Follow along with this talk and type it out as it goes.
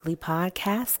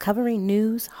Podcast covering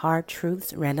news, hard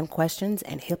truths, random questions,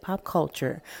 and hip hop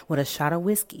culture with a shot of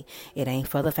whiskey. It ain't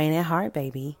for the faint at heart,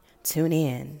 baby. Tune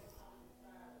in.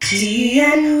 Tea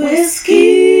and whiskey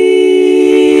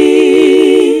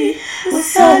with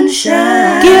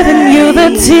sunshine. Giving you the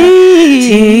tea.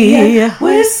 Tea and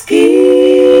whiskey.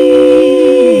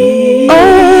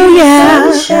 Oh,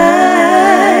 yeah.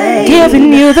 Sunshine.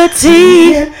 Giving you the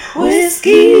tea. And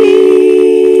whiskey.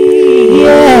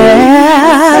 Yeah.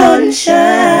 Sunshine.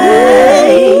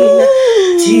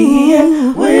 Tea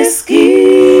and whiskey.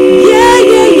 Yeah.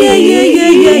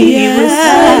 With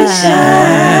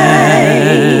sunshine.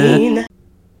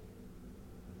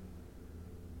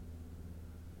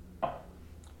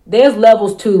 There's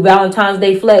levels to Valentine's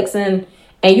Day flexing,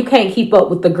 and you can't keep up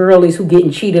with the girlies who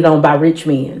getting cheated on by rich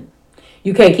men.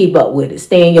 You can't keep up with it.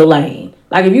 Stay in your lane.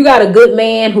 Like, if you got a good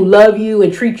man who love you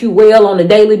and treat you well on a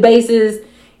daily basis,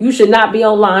 you should not be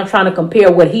online trying to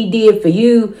compare what he did for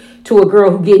you to a girl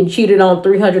who getting cheated on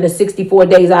 364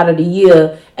 days out of the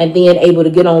year and then able to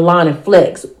get online and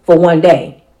flex for one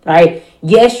day, right?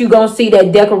 Yes, you're going to see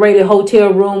that decorated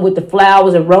hotel room with the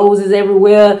flowers and roses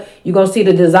everywhere. You're going to see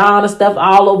the designer stuff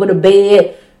all over the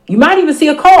bed. You might even see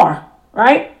a car,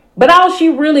 right? But all she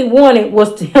really wanted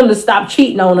was him to stop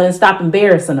cheating on her and stop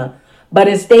embarrassing her. But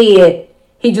instead,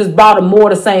 he just bought her more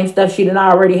of the same stuff she done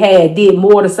already had, did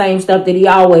more of the same stuff that he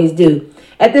always do.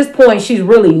 At this point, she's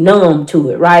really numb to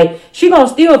it, right? She gonna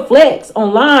still flex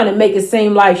online and make it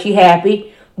seem like she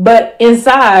happy. But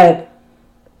inside,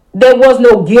 there was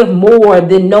no gift more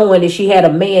than knowing that she had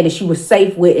a man that she was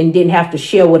safe with and didn't have to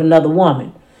share with another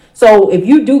woman. So if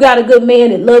you do got a good man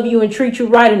that love you and treat you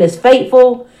right and is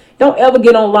faithful, don't ever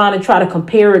get online and try to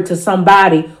compare it to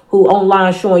somebody who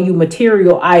online showing you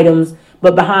material items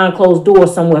but behind closed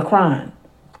doors somewhere crying.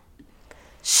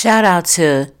 Shout out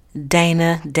to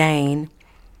Dana Dane,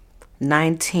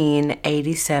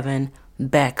 1987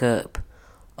 Backup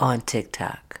on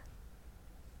TikTok.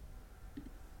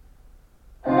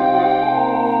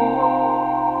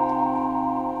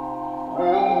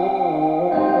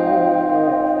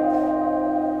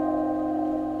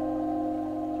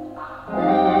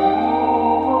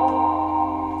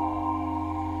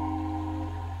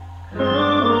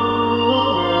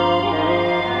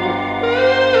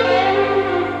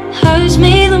 Hurts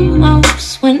me the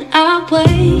most when I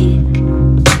wake.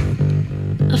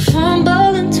 I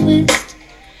fumble and twist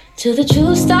till the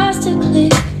truth starts to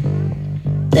click.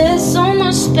 There's so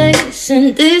much space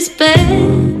in this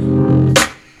bed.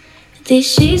 These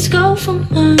sheets go for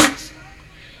miles.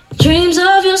 Dreams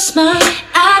of your smile.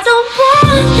 I don't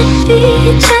wanna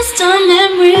be just a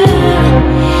memory,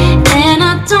 and I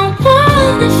don't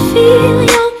wanna feel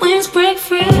your wings break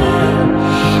free.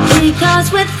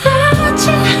 Because without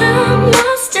you, I'm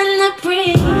lost in the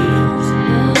breeze.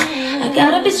 I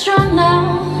gotta be strong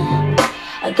now.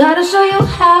 I gotta show you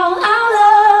how I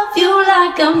love you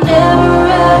like I've never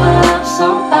ever loved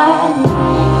somebody.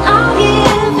 I'll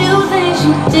give you things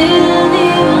you didn't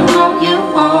even know you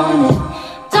wanted.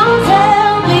 Don't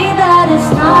tell me that it's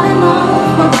not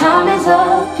enough. My time is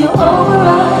up, you're over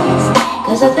us.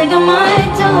 Cause I think I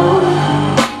might do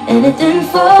anything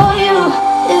for you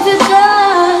if you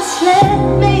just let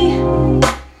me.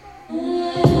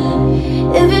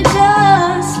 If you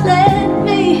just let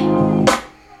me.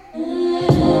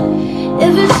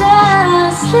 If you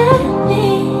just let me.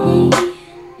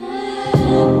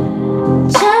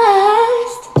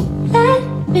 Just let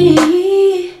me.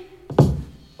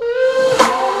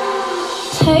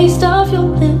 Taste of your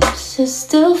lips is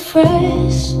still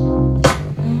fresh,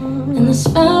 and the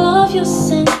smell of your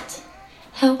scent.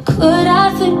 How could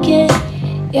I forget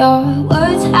your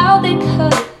words, how they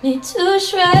cut me to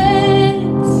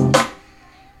shreds?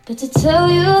 But to tell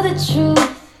you the truth,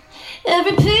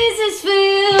 every piece is for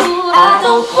you. I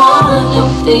don't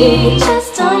wanna be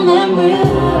just a memory,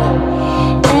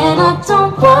 and I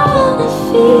don't wanna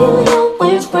feel your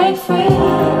wings break free.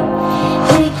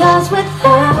 Because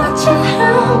without you,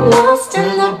 I'm lost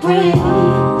in the breeze.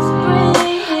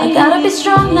 I gotta be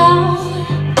strong now.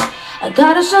 I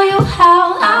gotta show you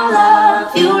how I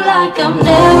love you like I've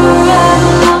never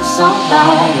ever loved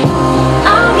somebody.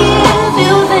 I'll give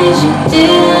you things you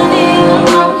didn't even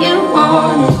know you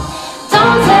wanted.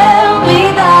 Don't tell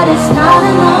me that it's not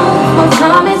enough. My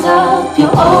time is up, you're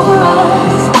over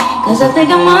us. Cause I think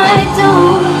I might do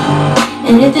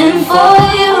anything for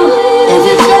you if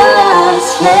you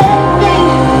just let me.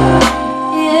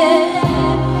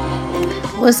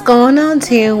 What's going on,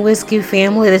 Tea and Whiskey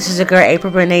family? This is your girl,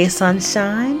 April Renee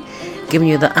Sunshine, giving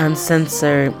you the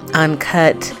uncensored,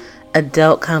 uncut,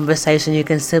 adult conversation you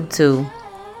can sip to.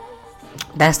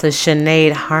 That's the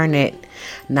Sinead Harnett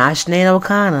Not Sinead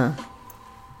O'Connor.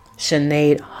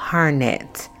 Sinead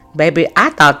Harnett. Baby, I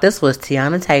thought this was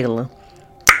Tiana Taylor.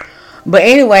 But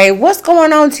anyway, what's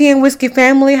going on, Tea and Whiskey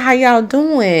family? How y'all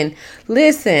doing?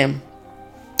 Listen,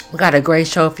 we got a great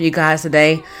show for you guys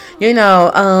today. You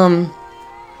know,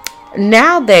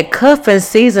 now that cuffing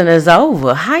season is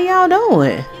over, how y'all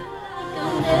doing?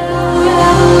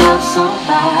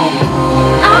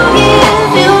 I'll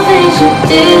give you things you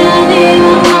didn't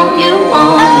even know you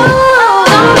wanted.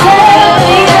 Don't tell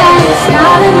me that it's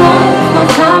not enough. My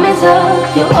time is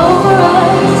up, you're over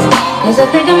us. 'Cause I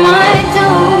think I might do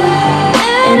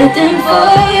anything for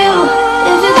you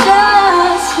if you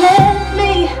just let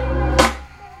me.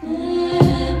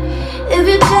 If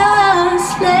you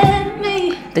just let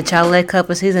me. Did y'all let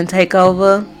cuffing season take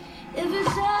over? If you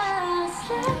just let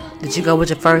me. Did you go with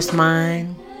your first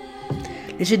mind?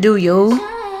 Did you do you?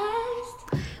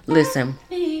 Listen,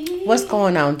 what's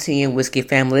going on, Tea and Whiskey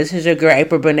family? This is your girl,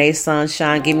 April Bernay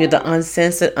Sunshine, giving you the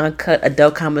uncensored, uncut,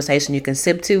 adult conversation you can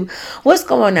sip to. What's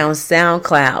going on?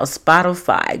 SoundCloud,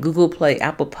 Spotify, Google Play,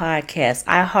 Apple Podcasts,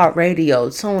 iHeartRadio,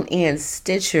 TuneIn,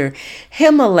 Stitcher,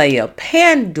 Himalaya,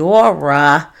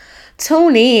 Pandora.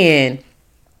 Tune in.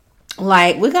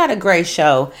 Like, we got a great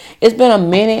show. It's been a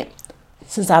minute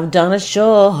since I've done a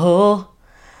show.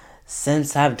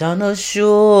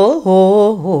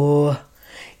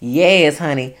 Yes,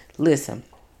 honey. Listen.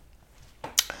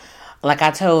 Like I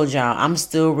told y'all, I'm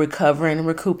still recovering and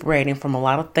recuperating from a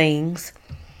lot of things.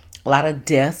 A lot of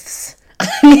deaths.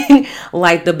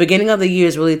 Like, the beginning of the year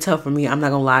is really tough for me. I'm not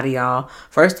going to lie to y'all.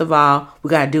 First of all,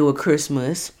 we got to deal with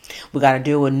Christmas. We got to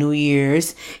deal with New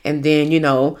Year's. And then, you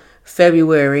know,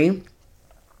 February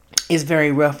is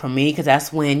very rough for me because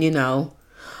that's when, you know,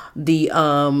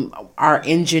 our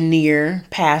engineer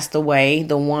passed away,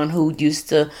 the one who used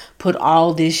to put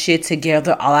all this shit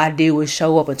together. All I did was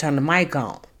show up and turn the mic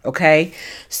on. Okay,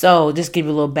 so just give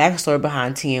you a little backstory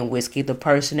behind Tea and Whiskey. The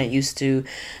person that used to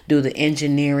do the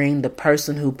engineering, the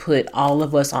person who put all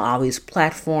of us on all these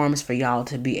platforms for y'all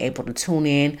to be able to tune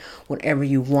in whenever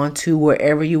you want to,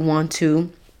 wherever you want to.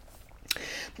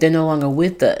 They're no longer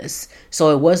with us.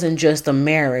 So it wasn't just a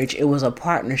marriage. It was a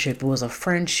partnership. It was a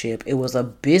friendship. It was a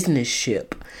business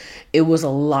ship. It was a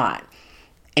lot.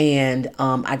 And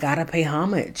I got to pay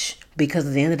homage because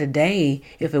at the end of the day,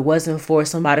 if it wasn't for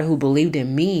somebody who believed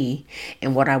in me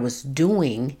and what I was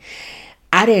doing,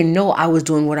 I didn't know I was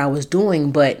doing what I was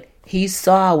doing, but he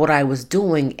saw what I was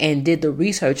doing and did the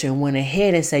research and went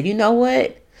ahead and said, you know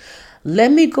what?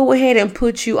 Let me go ahead and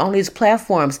put you on these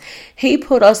platforms. He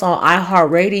put us on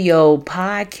iHeartRadio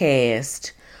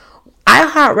podcast.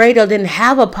 iHeartRadio didn't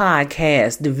have a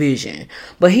podcast division,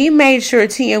 but he made sure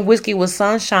Tea and Whiskey with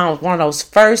Sunshine was one of those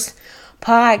first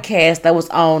podcasts that was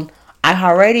on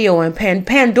iHeartRadio, and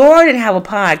Pandora didn't have a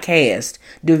podcast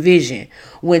division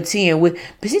when Tea and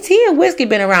Whiskey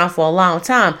been around for a long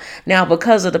time. Now,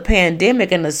 because of the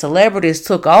pandemic and the celebrities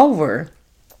took over,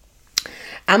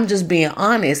 I'm just being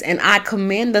honest, and I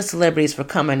commend the celebrities for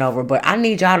coming over, but I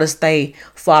need y'all to stay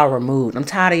far removed. I'm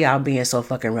tired of y'all being so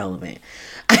fucking relevant.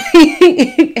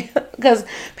 Because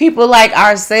people like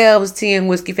ourselves, Tea and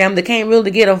Whiskey family, they can't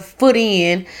really get a foot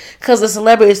in because the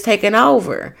celebrities taking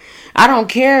over. I don't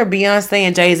care if Beyonce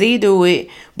and Jay-Z do it,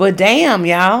 but damn,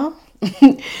 y'all.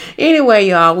 Anyway,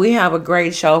 y'all, we have a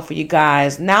great show for you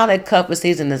guys. Now that cuffing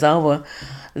season is over,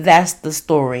 that's the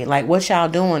story. Like, what y'all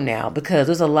doing now? Because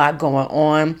there's a lot going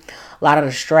on, a lot of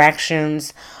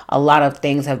distractions, a lot of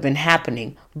things have been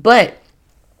happening. But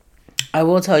I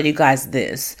will tell you guys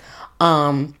this.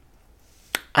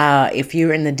 If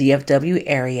you're in the DFW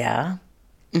area,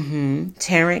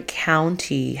 Tarrant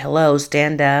County, hello,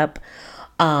 stand up.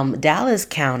 Dallas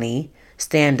County,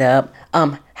 stand up.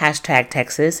 Hashtag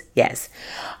Texas, yes.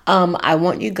 I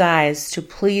want you guys to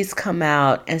please come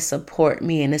out and support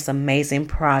me in this amazing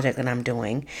project that I'm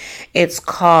doing. It's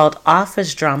called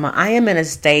Office Drama. I am in a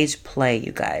stage play,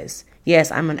 you guys.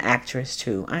 Yes, I'm an actress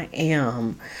too. I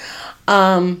am.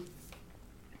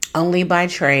 Only by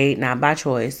trade, not by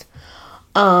choice.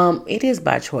 It is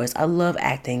by choice. I love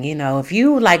acting. You know, if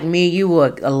you like me, you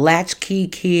were a latchkey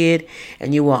kid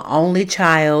and you were an only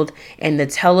child and the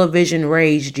television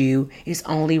raised you, it's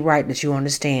only right that you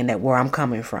understand that where I'm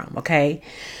coming from. Okay.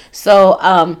 So,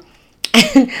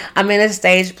 I'm in a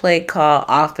stage play called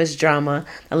Office Drama.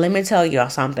 Now, let me tell y'all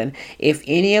something. If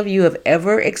any of you have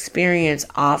ever experienced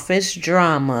office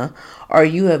drama, or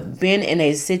you have been in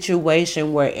a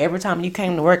situation where every time you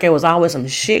came to work, there was always some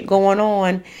shit going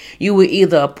on, you were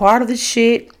either a part of the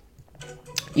shit,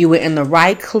 you were in the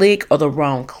right clique or the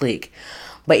wrong clique.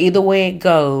 But either way it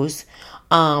goes,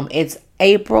 it's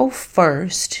April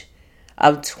 1st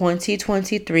of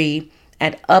 2023.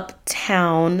 at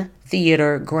Uptown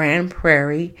Theater, Grand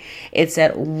Prairie. It's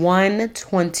at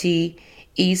 120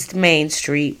 East Main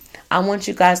Street. I want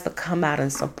you guys to come out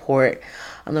and support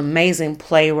an amazing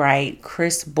playwright,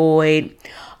 Chris Boyd,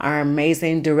 our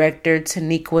amazing director,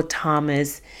 Taniqua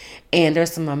Thomas, and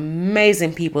there's some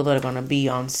amazing people that are going to be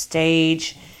on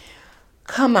stage.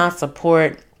 Come out,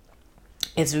 support.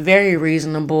 It's very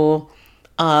reasonable.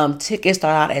 Tickets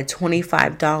start out at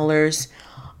 $25,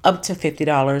 up to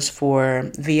 $50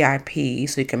 for VIP,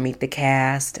 so you can meet the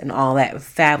cast and all that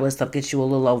fabulous stuff. Get you a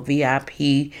little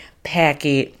VIP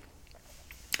packet.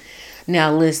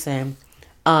 Now listen,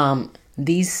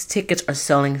 these tickets are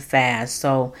selling fast,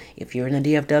 so if you're in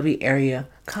the DFW area,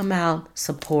 come out,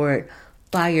 support,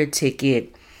 buy your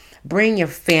ticket, bring your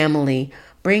family,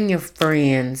 bring your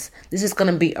friends. This is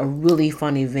going to be a really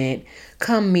fun event.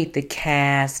 Come meet the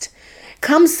cast.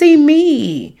 Come see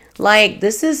me. Like,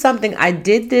 this is something, I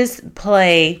did this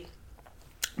play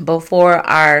before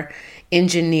our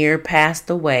engineer passed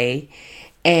away,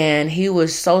 and he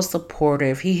was so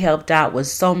supportive. He helped out with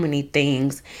so many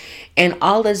things, and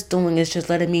all it's doing is just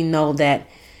letting me know that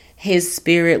his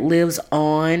spirit lives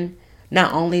on,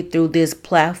 not only through this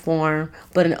platform,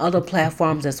 but in other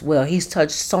platforms as well. He's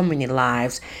touched so many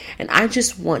lives, and I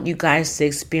just want you guys to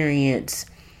experience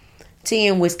Tea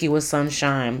and Whiskey with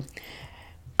Sunshine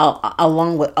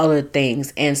along with other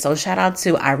things. And so shout out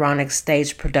to Ironic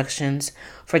Stage Productions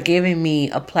for giving me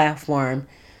a platform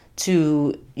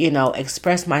to,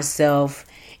 express myself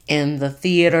in the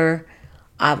theater.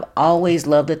 I've always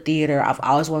loved the theater. I've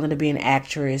always wanted to be an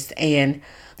actress, and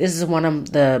this is one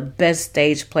of the best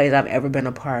stage plays I've ever been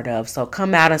a part of. So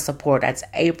come out and support. That's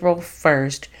April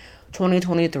 1st,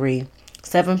 2023,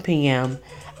 7 p.m.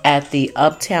 at the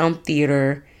Uptown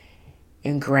Theater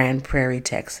in Grand Prairie,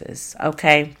 Texas.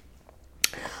 Okay?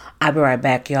 I'll be right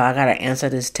back, y'all. I got to answer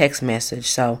this text message.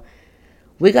 So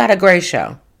we got a great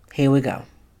show. Here we go.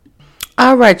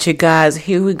 All right, you guys.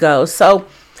 Here we go. So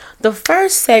the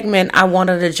first segment I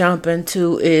wanted to jump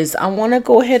into is I want to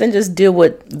go ahead and just deal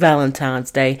with Valentine's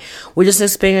Day. We just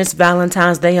experienced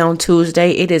Valentine's Day on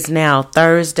Tuesday. It is now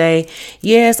Thursday.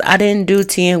 Yes, I didn't do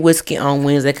tea and whiskey on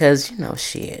Wednesday because,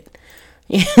 shit.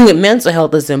 Mental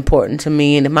health is important to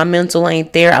me, and if my mental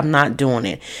ain't there, I'm not doing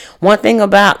it. One thing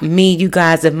about me, you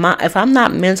guys, if I'm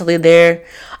not mentally there,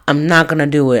 I'm not gonna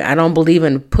do it. I don't believe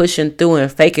in pushing through and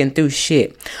faking through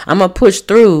shit. I'm gonna push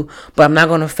through, but I'm not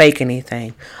gonna fake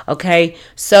anything. Okay,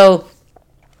 so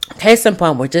case in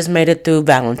point, we just made it through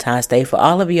Valentine's Day. For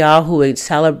all of y'all who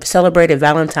celebrated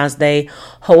Valentine's Day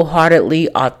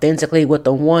wholeheartedly, authentically with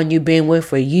the one you've been with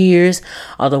for years,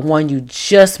 or the one you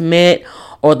just met,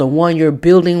 or the one you're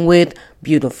building with,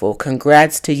 beautiful.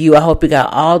 Congrats to you. I hope you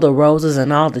got all the roses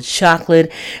and all the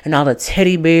chocolate and all the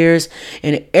teddy bears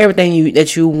and everything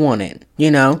that you wanted,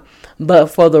 But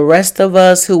for the rest of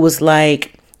us who was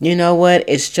like, you know what,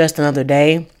 it's just another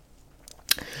day.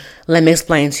 Let me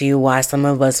explain to you why some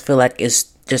of us feel like it's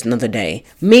just another day.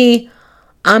 Me,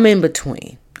 I'm in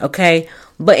between, okay?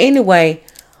 But anyway,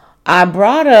 I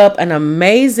brought up an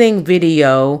amazing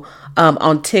video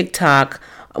on TikTok.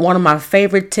 One of my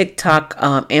favorite TikTok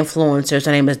influencers,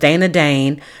 her name is Dana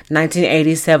Dane,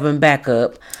 1987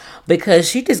 Backup, because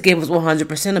she just gave us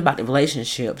 100% about the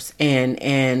relationships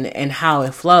and how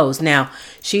it flows. Now,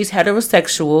 she's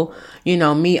heterosexual.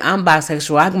 Me, I'm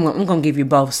bisexual. I'm going to give you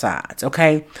both sides,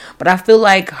 okay? But I feel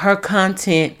like her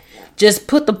content, just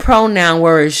put the pronoun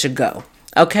where it should go,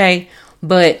 okay?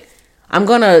 But I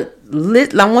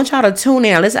want y'all to tune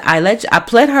in. Listen, I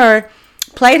played her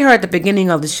at the beginning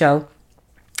of the show.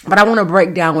 But I want to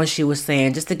break down what she was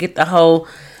saying just to get the whole,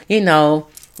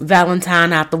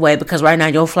 Valentine out the way, because right now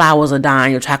your flowers are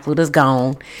dying, your chocolate is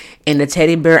gone, and the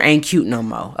teddy bear ain't cute no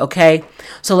more, okay?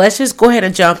 So let's just go ahead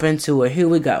and jump into it. Here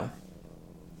we go.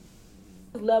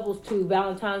 Levels to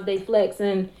Valentine's Day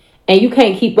flexing, and you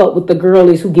can't keep up with the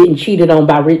girlies who getting cheated on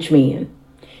by rich men.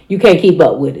 You can't keep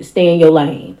up with it. Stay in your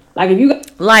lane. I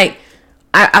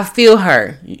feel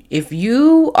her. If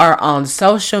you are on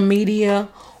social media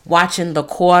watching the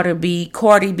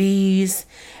Cardi B's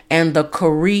and the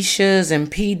Carishas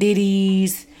and P.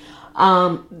 Diddy's,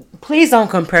 please don't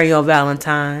compare your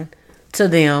Valentine to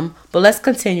them. But let's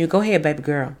continue. Go ahead, baby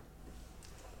girl.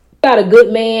 Got a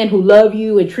good man who love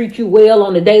you and treat you well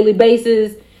on a daily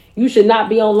basis. You should not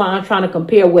be online trying to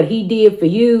compare what he did for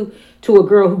you to a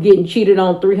girl who getting cheated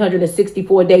on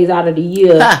 364 days out of the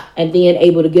year and then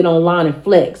able to get online and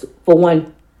flex for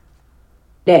one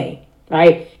day,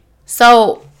 right?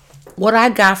 So what I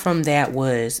got from that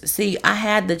was, I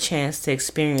had the chance to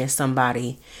experience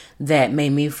somebody that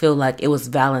made me feel like it was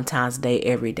Valentine's Day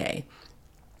every day.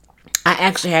 I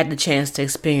actually had the chance to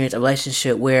experience a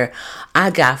relationship where I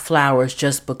got flowers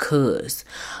just because.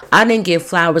 I didn't get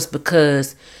flowers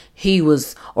because he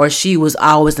was or she was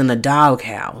always in the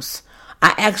doghouse.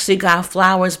 I actually got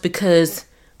flowers because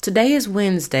today is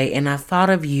Wednesday and I thought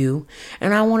of you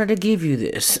and I wanted to give you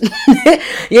this.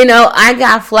 I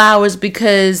got flowers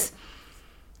because,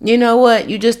 you know what?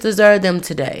 You just deserve them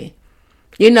today.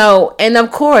 And of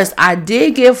course, I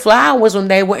did give flowers when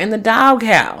they were in the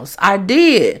doghouse. I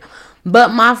did.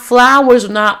 But my flowers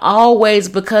were not always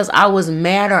because I was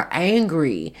mad or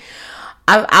angry.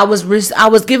 I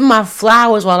was giving my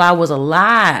flowers while I was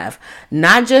alive,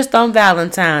 not just on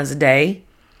Valentine's Day.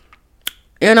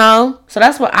 So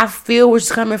that's where I feel where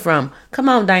it's coming from. Come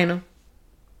on, Dana.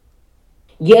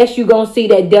 Yes, you're going to see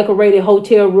that decorated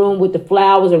hotel room with the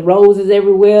flowers and roses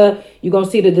everywhere. You're going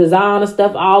to see the designer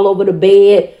stuff all over the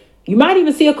bed. You might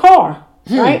even see a car,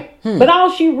 right? But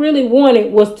all she really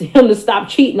wanted was him to stop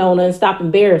cheating on her and stop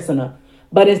embarrassing her.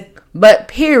 But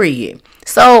period.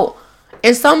 So,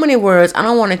 in so many words, I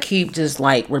don't want to keep just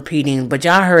like repeating, but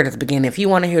y'all heard at the beginning. If you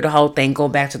want to hear the whole thing, go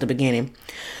back to the beginning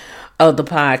of the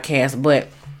podcast. But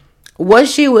what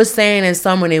she was saying in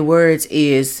so many words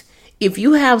is, if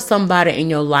you have somebody in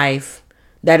your life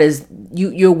that is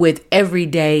you're with every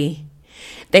day,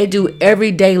 they do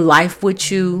everyday life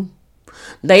with you,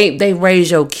 they raise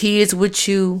your kids with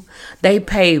you, they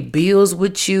pay bills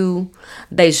with you,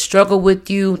 they struggle with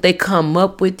you, they come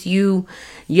up with you,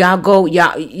 y'all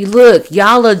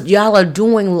are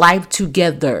doing life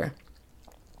together.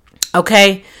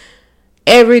 Okay?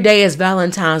 Every day is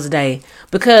Valentine's Day.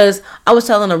 Because I was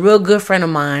telling a real good friend of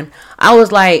mine, I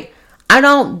was like, I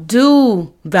don't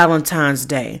do Valentine's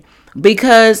Day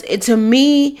because to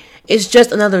me, it's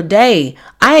just another day.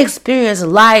 I experience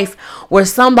life where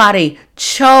somebody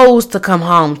chose to come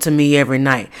home to me every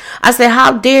night. I say,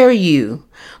 how dare you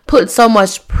put so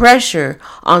much pressure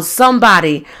on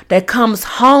somebody that comes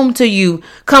home to your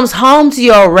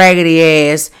raggedy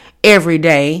ass every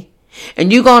day,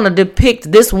 and you're going to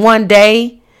depict this one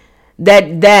day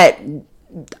that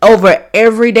over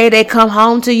every day they come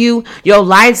home to you, your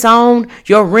lights on,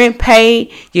 your rent paid,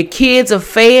 your kids are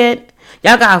fed,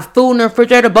 y'all got food in the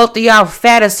refrigerator, both of y'all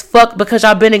fat as fuck because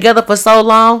y'all been together for so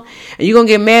long, and you gonna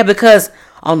get mad because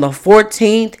on the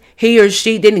 14th, he or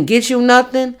she didn't get you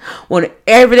nothing, when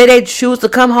every day they choose to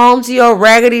come home to your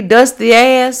raggedy, dusty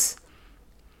ass?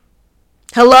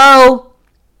 Hello?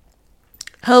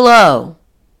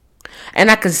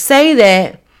 And I can say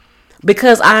that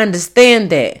because I understand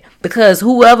that. Because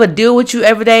whoever deal with you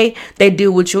every day, they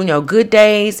deal with you on your good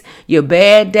days, your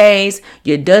bad days,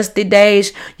 your dusty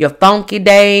days, your funky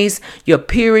days, your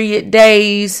period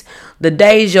days, the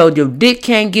days your dick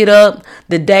can't get up,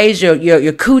 the days your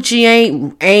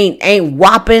coochie ain't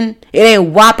whopping. It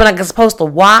ain't whopping like it's supposed to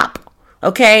whop.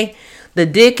 Okay? The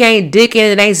dick ain't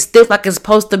dicking, it ain't stiff like it's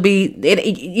supposed to be.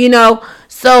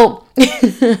 So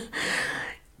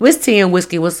with Tea and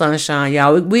Whiskey with Sunshine,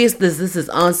 y'all. This is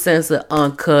uncensored,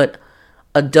 uncut,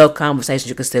 adult conversations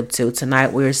you can sip to.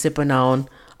 Tonight we're sipping on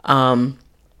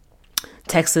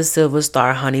Texas Silver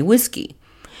Star Honey Whiskey.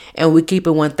 And we keep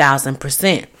it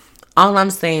 1,000%. All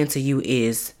I'm saying to you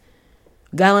is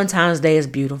Valentine's Day is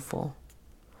beautiful.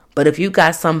 But if you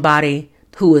got somebody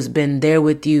who has been there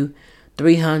with you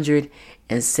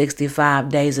 365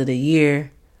 days of the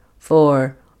year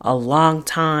for a long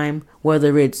time,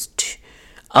 whether it's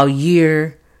a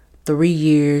year, 3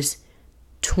 years,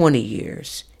 20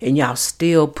 years, and y'all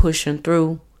still pushing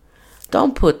through,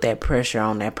 don't put that pressure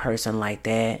on that person like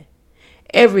that.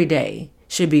 Every day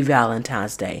should be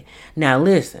Valentine's Day. Now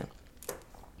listen,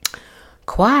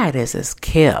 quiet as it's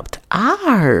kept, I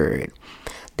heard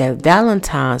that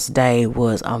Valentine's Day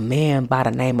was a man by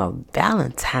the name of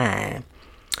Valentine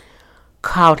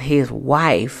caught his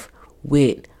wife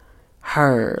with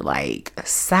her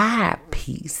side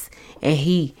piece, and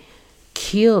he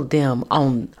killed them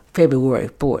on February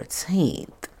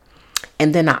 14th.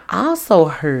 And then I also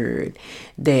heard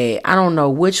that, I don't know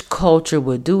which culture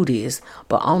would do this,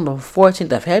 but on the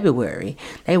 14th of February,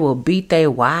 they will beat their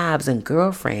wives and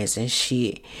girlfriends and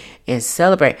shit and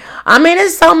celebrate. I mean,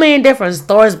 there's so many different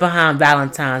stories behind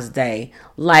Valentine's Day.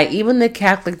 Even the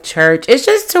Catholic Church, it's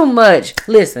just too much.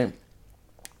 Listen,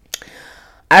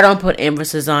 I don't put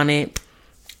emphasis on it.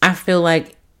 I feel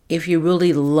like if you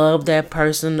really love that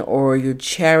person or you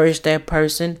cherish that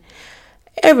person,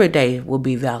 every day will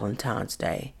be Valentine's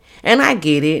Day. And I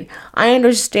get it. I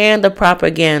understand the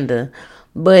propaganda.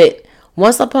 But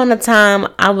once upon a time,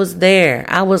 I was there.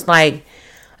 I was like,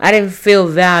 I didn't feel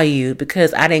valued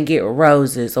because I didn't get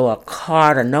roses or a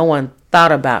card or no one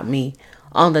thought about me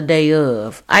on the day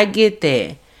of. I get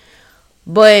that.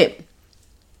 But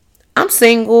I'm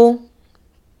single,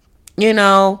 you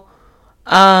know,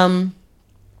 and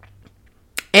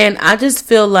I just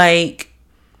feel like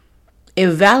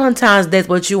if Valentine's Day is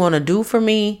what you want to do for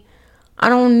me, I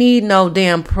don't need no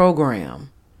damn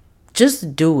program.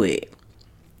 Just do it.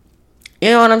 You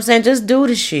know what I'm saying? Just do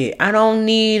the shit. I don't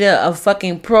need a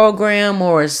fucking program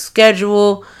or a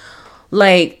schedule.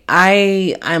 Like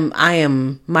I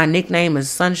am. My nickname is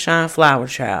Sunshine Flower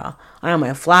Child. I am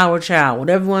a flower child.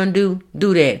 Whatever you want to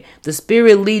do that. The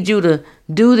spirit leads you to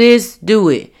do this, do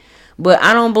it. But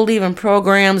I don't believe in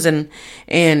programs and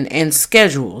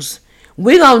schedules.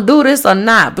 We gonna do this or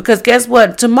not? Because guess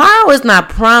what? Tomorrow is not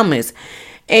promised.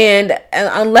 And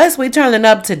unless we turn it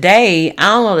up today, I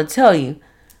don't know what to tell you.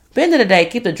 At the end of the day,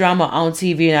 keep the drama on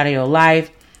TV and out of your life.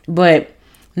 But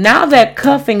now that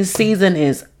cuffing season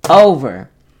is over,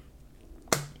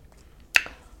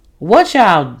 what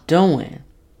y'all doing?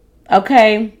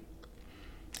 Okay?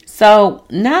 So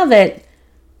now that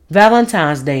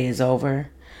Valentine's Day is over,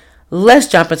 let's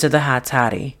jump into the hot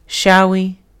toddy, shall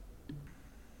we?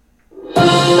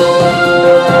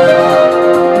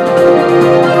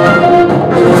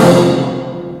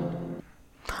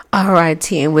 All right,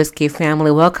 Tea and Whiskey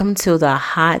family, welcome to the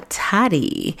hot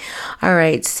toddy. All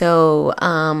right, so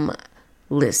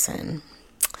listen.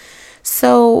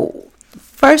 So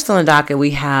first on the docket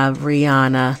we have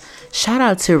Rihanna. Shout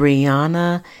out to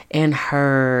Rihanna and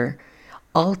her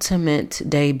ultimate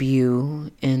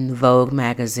debut in Vogue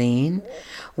magazine,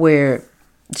 where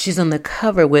she's on the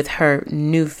cover with her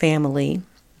new family,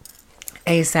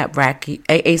 A$AP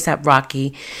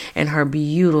Rocky, and her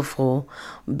beautiful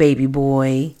baby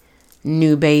boy,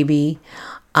 new baby.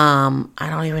 I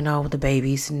don't even know the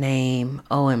baby's name.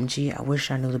 OMG, I wish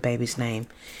I knew the baby's name.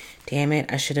 Damn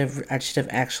it, I should have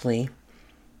actually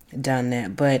done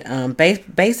that. But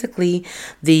basically,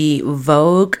 the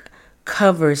Vogue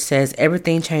cover says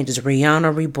everything changes.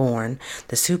 Rihanna reborn,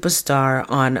 the superstar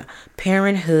on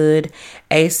Parenthood,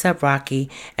 A$AP Rocky,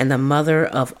 and the mother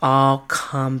of all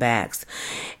comebacks.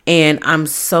 And I'm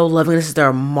so loving this. Is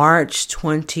their March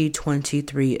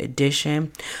 2023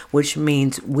 edition, which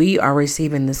means we are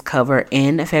receiving this cover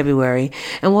in February.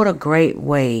 And what a great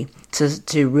way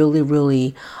to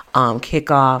really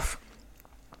kick off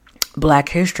Black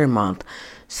History Month.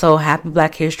 So happy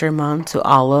Black History Month to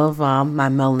all of my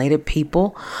melanated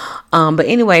people. But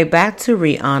anyway, back to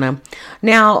Rihanna.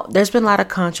 Now, there's been a lot of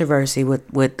controversy with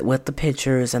the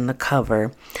pictures and the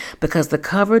cover, because the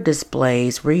cover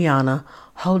displays Rihanna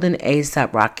holding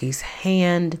A$AP Rocky's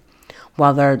hand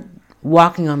while they're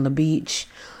walking on the beach.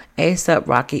 A$AP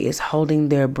Rocky is holding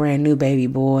their brand new baby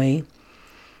boy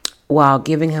while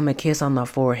giving him a kiss on the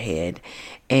forehead.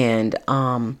 And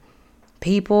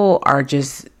people are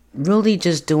just really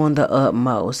just doing the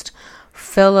utmost.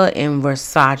 Fella in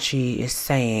Versace is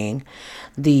saying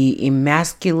the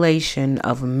emasculation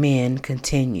of men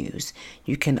continues.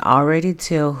 You can already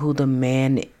tell who the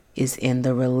man is in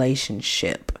the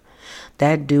relationship.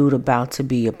 That dude about to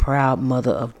be a proud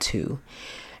mother of two.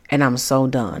 And I'm so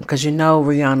done. Because you know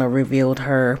Rihanna revealed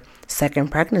her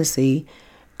second pregnancy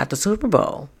at the Super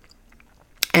Bowl.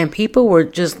 And people were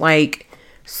just like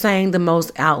saying the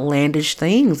most outlandish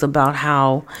things about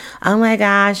how, oh my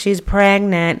gosh, she's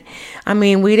pregnant. I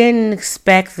mean, we didn't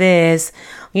expect this.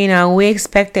 You know, we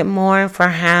expected more for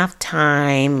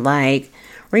halftime. Like,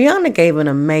 Rihanna gave an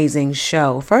amazing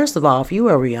show. First of all, if you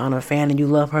are a Rihanna fan and you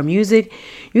love her music,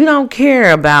 you don't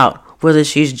care about whether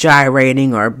she's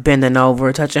gyrating or bending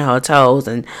over, touching her toes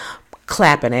and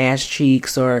clapping ass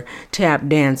cheeks or tap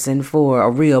dancing for a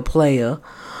real player.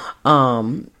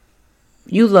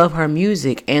 You love her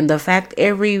music, and the fact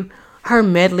her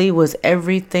medley was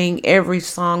everything. Every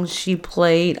song she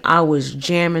played, I was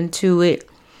jamming to it,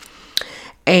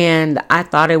 and I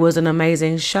thought it was an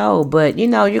amazing show. But you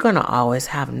know, you're gonna always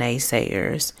have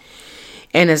naysayers.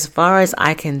 And as far as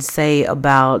I can say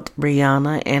about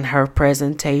Rihanna and her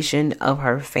presentation of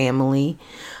her family,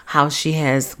 how she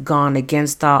has gone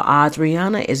against all odds,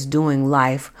 Rihanna is doing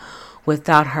life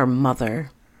without her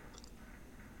mother.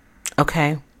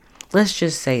 Okay? Let's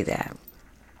just say that.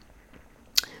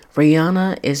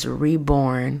 Rihanna is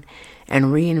reborn and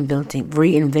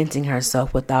reinventing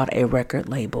herself without a record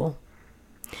label,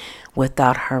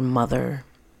 without her mother,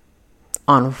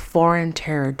 on foreign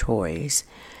territories,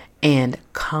 and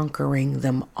conquering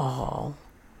them all.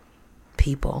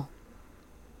 People,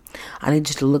 I need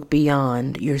you to look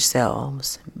beyond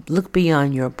yourselves, look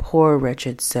beyond your poor,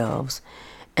 wretched selves,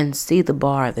 and see the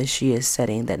bar that she is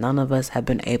setting that none of us have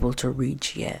been able to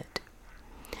reach yet.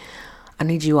 I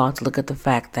need you all to look at the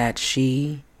fact that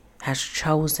she has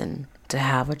chosen to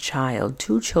have a child,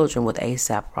 2 children with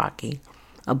A$AP Rocky,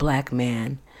 a black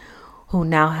man who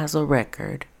now has a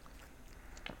record,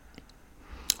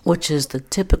 which is the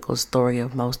typical story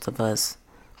of most of us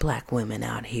black women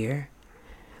out here.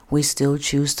 We still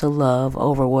choose to love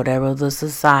over whatever the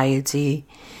society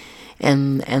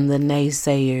and the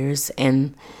naysayers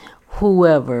and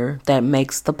whoever that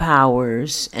makes the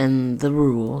powers and the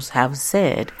rules have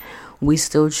said. We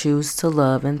still choose to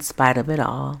love in spite of it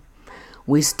all.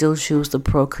 We still choose to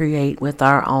procreate with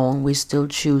our own. We still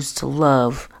choose to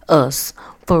love us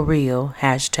for real.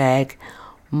 Hashtag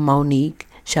Monique.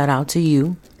 Shout out to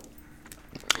you.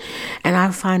 And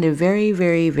I find it very,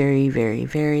 very, very, very,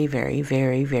 very, very,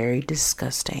 very, very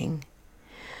disgusting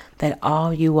that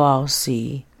all you all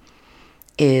see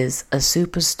is a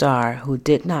superstar who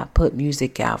did not put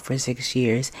music out for 6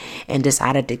 years and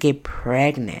decided to get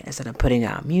pregnant instead of putting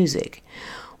out music.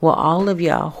 Well, all of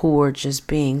y'all who are just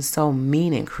being so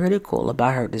mean and critical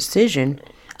about her decision,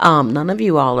 none of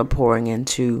you all are pouring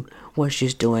into what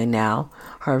she's doing now.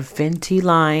 Her Fenty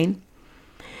line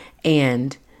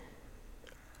and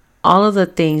all of the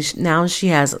things. Now she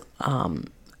has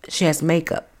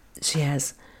makeup. She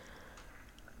has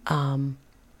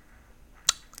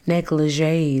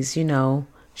negligees,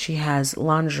 she has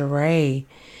lingerie,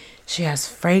 she has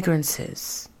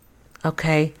fragrances,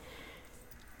 okay?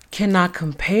 Cannot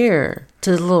compare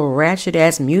to the little ratchet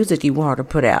ass music you want her to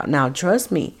put out. Now,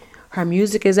 trust me, her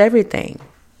music is everything.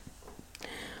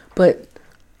 But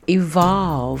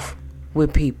evolve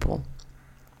with people.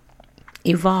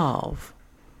 Evolve.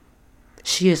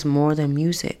 She is more than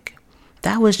music.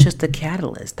 That was just a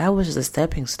catalyst. That was just a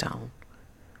stepping stone.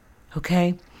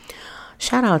 Okay?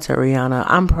 Shout out to Rihanna.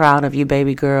 I'm proud of you,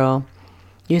 baby girl.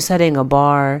 You're setting a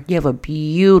bar. You have a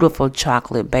beautiful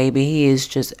chocolate baby. He is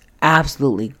just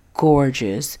absolutely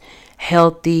gorgeous,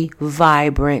 healthy,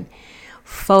 vibrant,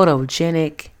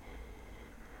 photogenic.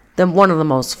 One of the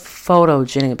most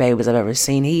photogenic babies I've ever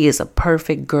seen. He is a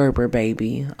perfect Gerber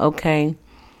baby, okay?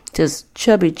 Just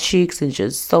chubby cheeks and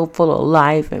just so full of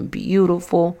life and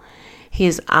beautiful.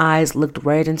 His eyes looked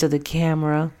right into the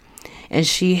camera. And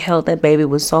she held that baby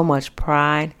with so much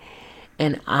pride.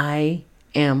 And I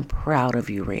am proud of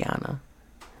you, Rihanna.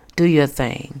 Do your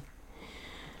thing.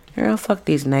 Girl, fuck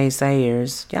these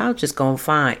naysayers. Y'all just gonna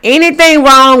find anything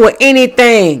wrong with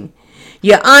anything.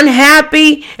 You're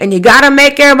unhappy and you gotta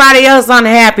make everybody else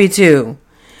unhappy too.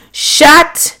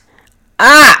 Shut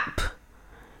up.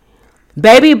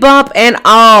 Baby bump and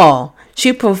all.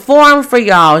 She performed for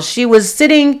y'all. She was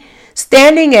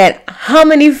standing at how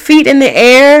many feet in the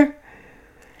air?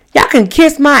 Y'all can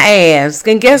kiss my ass.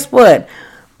 And guess what?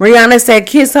 Rihanna said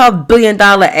kiss her $1 billion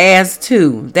ass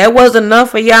too. That was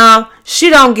enough for y'all. She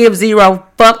don't give 0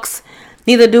 fucks.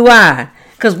 Neither do I.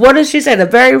 Because what did she say? The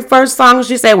very first song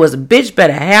she said was, bitch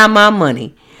better have my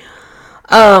money.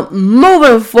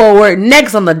 Moving forward,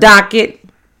 next on the docket.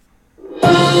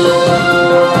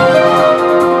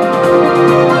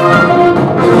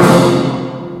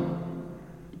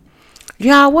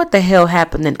 Y'all, what the hell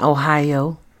happened in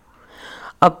Ohio?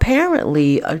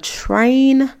 Apparently, a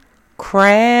train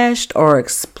crashed or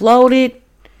exploded,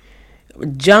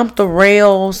 jumped the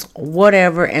rails,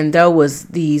 whatever, and there was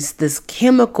this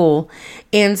chemical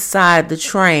inside the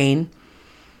train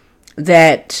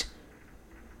that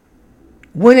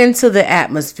went into the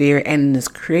atmosphere and is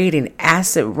creating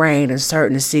acid rain in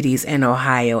certain cities in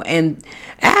Ohio. And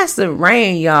acid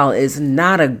rain, y'all, is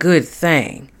not a good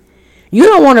thing. You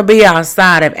don't want to be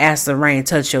outside if acid rain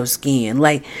touch your skin.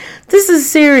 Like, this is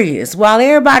serious. While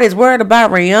everybody's worried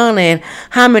about Rihanna and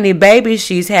how many babies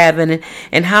she's having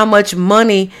and how much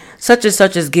money such and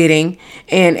such is getting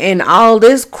and all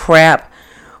this crap,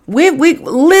 we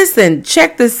listen,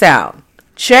 check this out.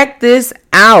 Check this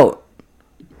out.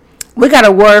 We got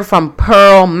a word from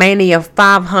Pearl Mania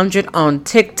 500 on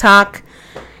TikTok.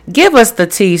 Give us the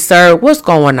tea, sir. What's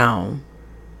going on?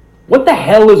 What the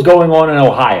hell is going on in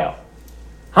Ohio?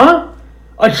 Huh?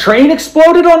 A train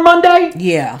exploded on Monday?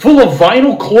 Yeah. Full of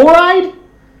vinyl chloride?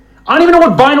 I don't even know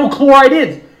what vinyl chloride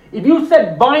is. If you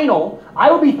said vinyl,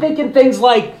 I would be thinking things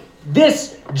like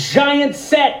this giant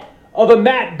set of the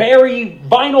Matt Berry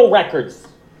vinyl records.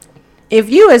 If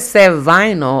you had said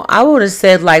vinyl, I would have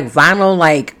said like vinyl,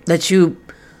 like that you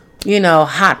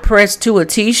hot press to a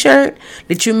t-shirt.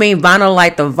 Did you mean vinyl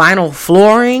like the vinyl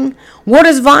flooring? What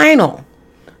is vinyl?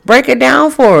 Break it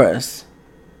down for us.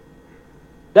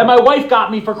 That my wife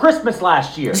got me for Christmas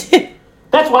last year.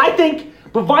 That's what I think.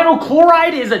 But vinyl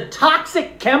chloride is a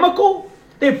toxic chemical.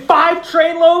 They had 5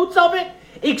 trainloads of it.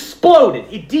 Exploded.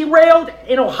 It derailed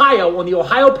in Ohio on the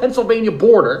Ohio-Pennsylvania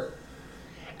border.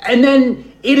 And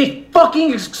then it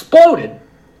fucking exploded.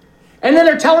 And then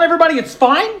they're telling everybody it's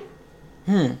fine?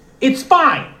 It's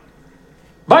fine.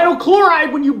 Vinyl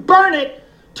chloride, when you burn it,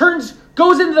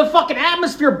 goes into the fucking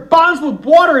atmosphere, bonds with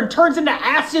water, and turns into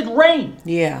acid rain.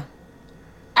 Yeah.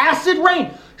 Acid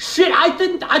rain. Shit,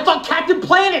 I thought Captain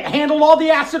Planet handled all the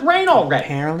acid rain already.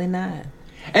 Apparently not.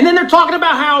 And then they're talking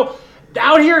about how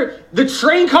out here the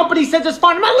train company says it's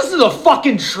fine. I'm not listening to the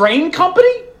fucking train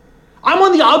company. I'm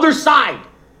on the other side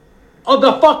of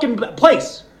the fucking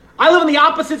place. I live on the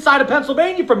opposite side of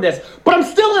Pennsylvania from this, but I'm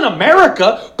still in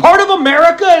America. Part of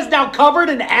America is now covered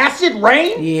in acid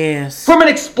rain. Yes. From an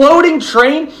exploding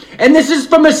train. And this is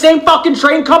from the same fucking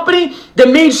train company that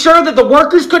made sure that the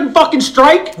workers couldn't fucking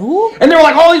strike. Ooh. And they were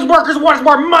like, all these workers want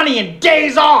more money and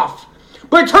days off.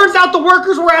 But it turns out the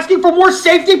workers were asking for more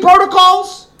safety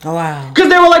protocols. Oh, wow. Because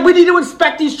they were like, we need to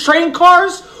inspect these train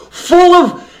cars full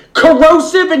of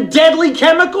corrosive and deadly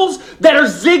chemicals that are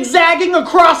zigzagging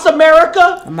across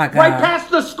America. Oh my God. Right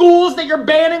past the schools that you're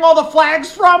banning all the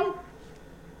flags from.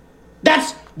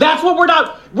 That's what we're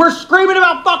not. We're screaming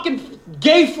about fucking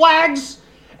gay flags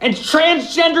and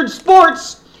transgendered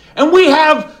sports. And we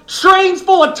have trains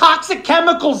full of toxic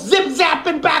chemicals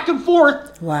zip-zapping back and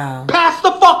forth. Wow. Past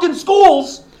the fucking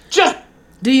schools. Just.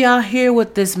 Do y'all hear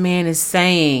what this man is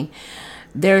saying?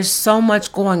 There's so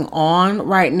much going on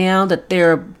right now that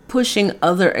they're pushing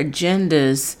other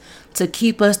agendas to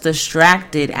keep us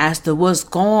distracted as to what's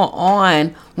going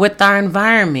on with our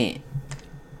environment.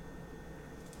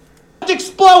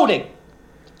 Exploding.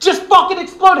 Just fucking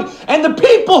exploding. And the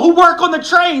people who work on the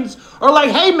trains are like,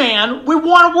 hey man, we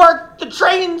want to work the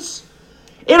trains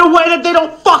in a way that they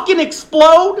don't fucking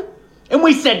explode. And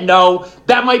we said, no,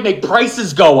 that might make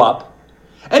prices go up.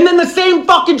 And then the same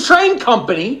fucking train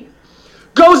company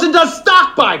goes and does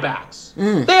stock buybacks.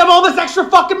 They have all this extra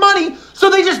fucking money, so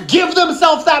they just give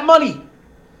themselves that money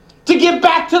to give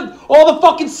back to all the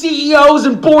fucking CEOs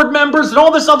and board members and all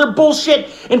this other bullshit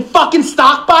and fucking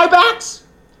stock buybacks.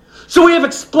 So we have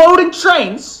exploding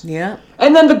trains. Yeah.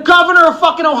 And then the governor of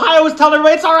fucking Ohio is telling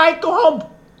everybody, it's all right, go home.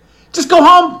 Just go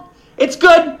home. It's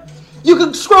good. You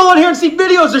can scroll on here and see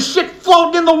videos of shit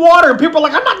floating in the water. And people are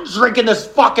like, I'm not drinking this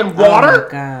fucking water. Oh,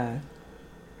 my God.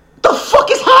 The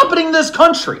fuck is happening in this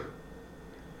country?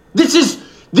 This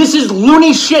is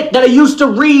loony shit that I used to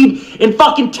read in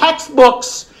fucking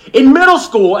textbooks in middle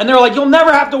school. And they're like, you'll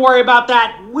never have to worry about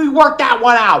that. We worked that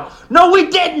one out. No, we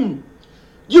didn't.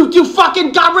 You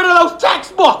fucking got rid of those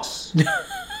textbooks.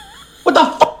 What the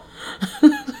fuck?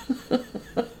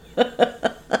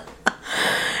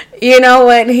 You know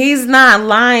what? He's not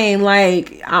lying.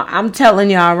 Like, I'm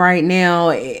telling y'all right now,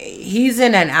 he's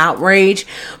in an outrage,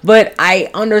 but I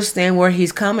understand where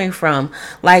he's coming from.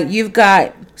 Like, you've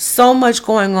got so much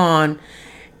going on,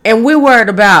 and we're worried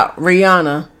about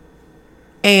Rihanna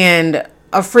and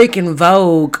a freaking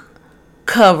Vogue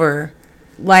cover.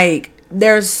 Like,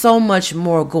 there's so much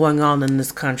more going on in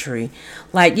this country.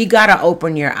 Like, you gotta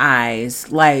open your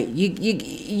eyes. Like,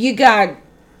 you got,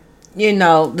 you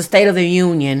know, the State of the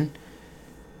Union.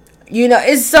 You know,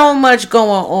 it's so much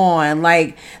going on.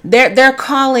 Like, they're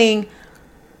calling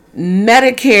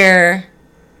Medicare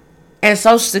and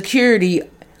Social Security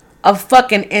a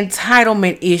fucking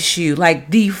entitlement issue. Like,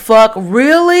 the fuck,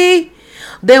 really?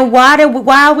 Then why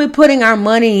are we putting our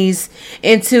monies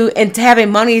into having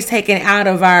monies taken out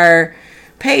of our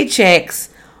paychecks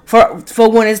for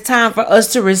when it's time for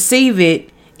us to receive it?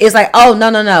 It's like, oh,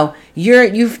 no.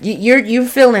 You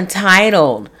feel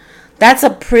entitled. That's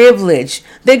a privilege.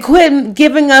 Then quit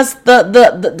giving us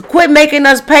quit making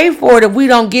us pay for it if we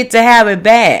don't get to have it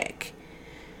back.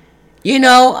 You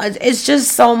know, it's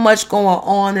just so much going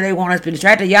on that they want us to be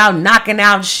distracted. Y'all knocking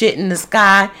out shit in the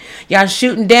sky. Y'all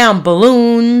shooting down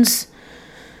balloons.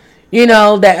 You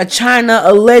know, that China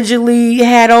allegedly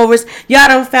had over us. Y'all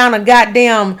done found a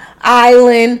goddamn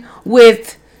island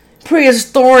with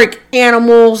prehistoric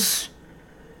animals.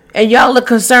 And y'all are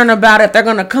concerned about if they're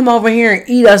going to come over here and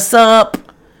eat us up.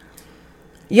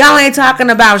 Y'all ain't talking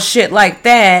about shit like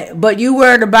that. But you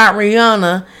worried about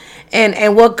Rihanna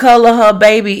and what color her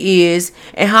baby is.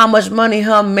 And how much money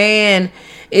her man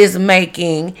is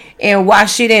making. And why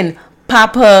she didn't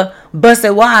pop her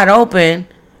busted wide open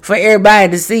for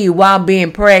everybody to see while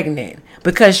being pregnant.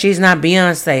 Because she's not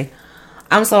Beyonce.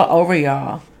 I'm so over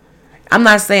y'all. I'm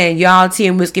not saying y'all Tea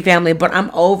and Whiskey family. But I'm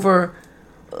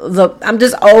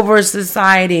just over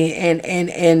society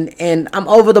and I'm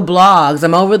over the blogs.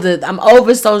 I'm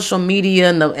over social media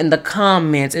and the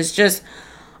comments. It's just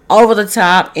over the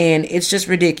top and it's just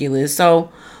ridiculous. So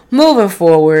moving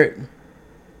forward.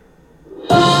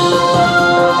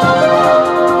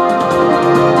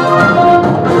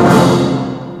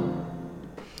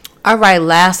 All right,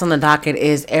 last on the docket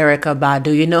is Erykah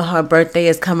Badu. You know her birthday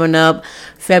is coming up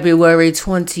February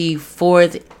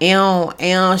 24th.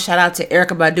 Shout out to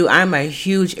Erykah Badu. I'm a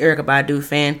huge Erykah Badu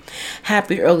fan.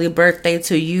 Happy early birthday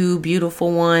to you,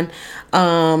 beautiful one.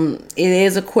 It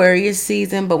is Aquarius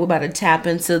season, but we're about to tap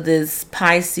into this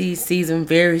Pisces season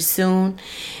very soon.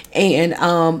 And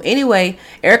anyway,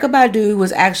 Erykah Badu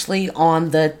was actually on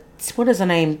the, what is her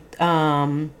name?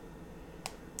 What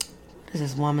is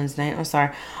this woman's name? I'm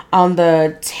sorry. On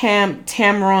the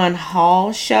Tamron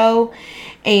Hall show.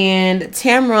 And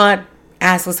Tamron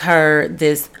asks her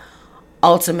this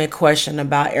ultimate question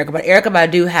about Erykah. But Erykah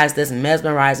Badu has this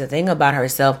mesmerizing thing about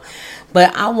herself.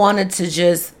 But I wanted to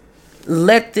just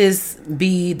let this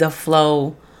be the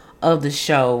flow of the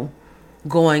show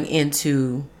going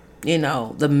into, you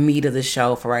know, the meat of the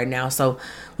show for right now. So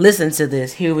listen to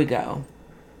this. Here we go.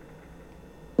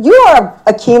 You are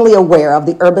keenly aware of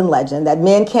the urban legend that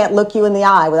men can't look you in the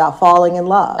eye without falling in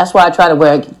love. That's why I try to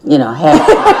wear, you know, hat.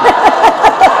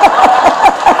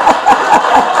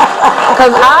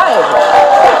 Because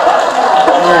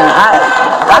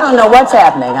I don't know what's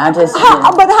happening. I just. But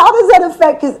how does that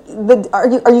affect?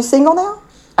 Are you single now?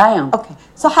 I am. Okay.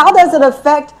 So how does it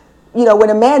affect? You know, when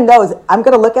a man knows I'm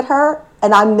going to look at her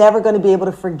and I'm never going to be able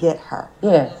to forget her.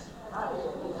 Yes.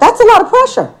 That's a lot of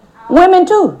pressure. Women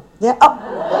too. Yeah.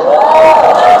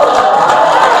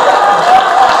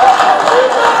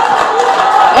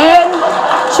 And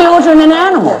children and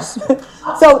animals.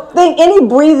 So think any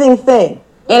breathing thing.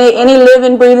 Any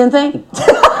living, breathing thing.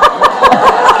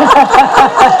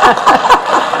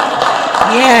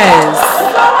 Yes.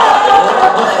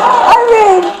 I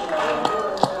mean,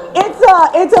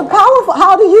 it's a powerful.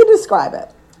 How do you describe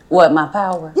it? What, my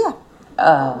power? Yeah.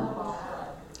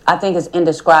 I think it's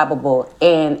indescribable.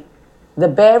 And the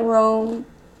bedroom,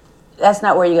 that's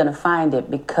not where you're going to find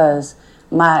it, because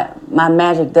my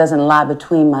magic doesn't lie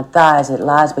between my thighs. It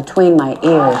lies between my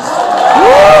ears.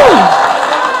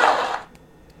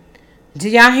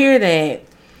 Did y'all hear that?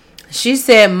 She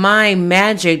said, my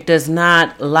magic does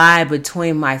not lie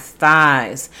between my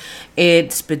thighs.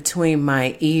 It's between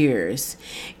my ears.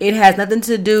 It has nothing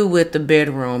to do with the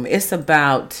bedroom. It's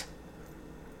about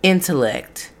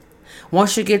intellect.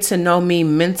 Once you get to know me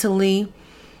mentally,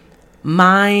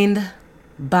 mind,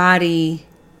 body,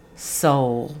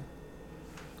 soul.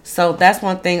 So that's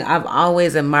one thing I've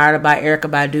always admired about Erykah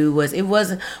Badu. It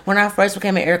wasn't when I first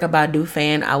became an Erykah Badu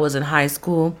fan, I was in high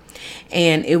school,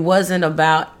 and it wasn't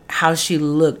about how she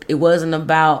looked. It wasn't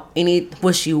about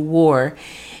what she wore.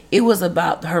 It was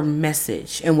about her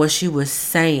message and what she was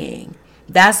saying.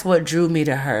 That's what drew me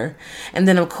to her. And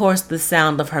then, of course, the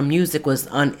sound of her music was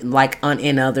unlike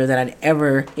any other that I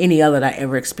ever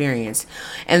experienced.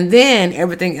 And then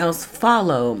everything else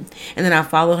followed. And then I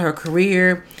followed her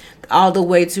career all the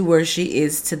way to where she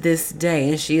is to this day.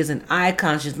 And she is an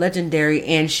icon. She's legendary.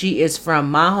 And she is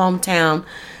from my hometown,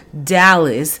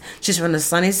 Dallas. She's from the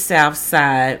sunny South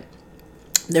Side,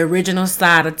 the original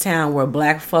side of town where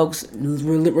black folks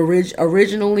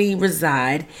originally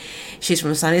reside. She's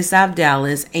from sunny South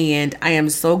Dallas, and I am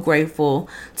so grateful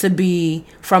to be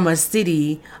from a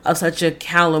city of such a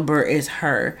caliber as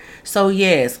her. So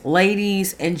yes,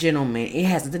 ladies and gentlemen, it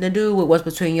has nothing to do with what's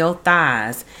between your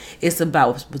thighs. It's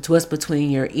about what's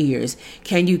between your ears.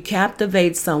 Can you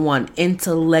captivate someone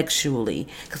intellectually?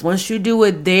 Because once you do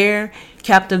it there,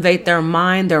 captivate their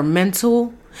mind, their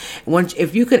mental.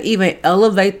 If you could even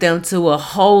elevate them to a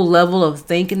whole level of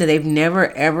thinking that they've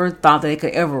never ever thought they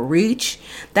could ever reach,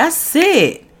 that's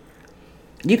it.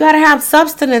 You gotta have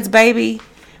substance, baby.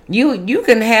 You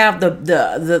can have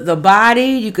the body,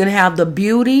 you can have the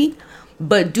beauty,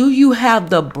 but do you have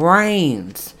the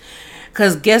brains?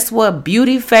 Because guess what?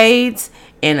 Beauty fades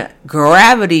and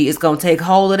gravity is going to take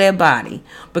hold of that body.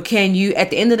 But can you,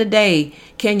 at the end of the day,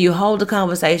 can you hold a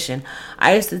conversation?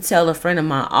 I used to tell a friend of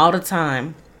mine all the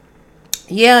time,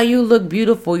 yeah, you look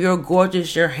beautiful, you're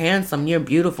gorgeous, you're handsome, you're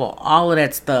beautiful, all of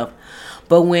that stuff.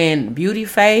 But when beauty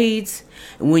fades,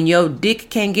 when your dick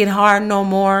can't get hard no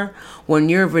more, when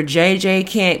your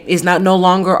vajayjay is no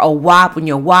longer a wop, when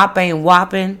your wop ain't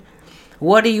whopping,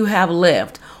 what do you have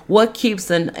left? What keeps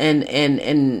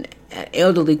an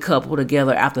elderly couple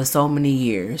together after so many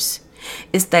years?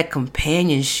 It's that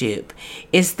companionship.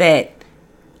 It's that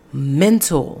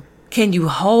mental. Can you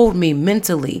hold me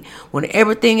mentally when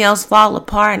everything else fall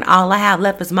apart and all I have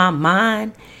left is my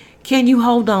mind? Can you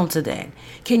hold on to that?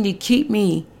 Can you keep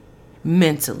me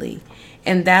mentally?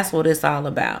 And that's what it's all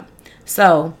about.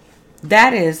 So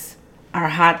that is our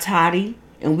hot toddy.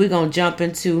 And we're going to jump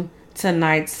into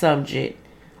tonight's subject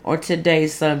or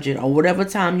today's subject or whatever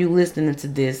time you're listening to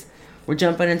this. We're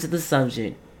jumping into the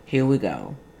subject. Here we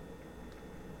go.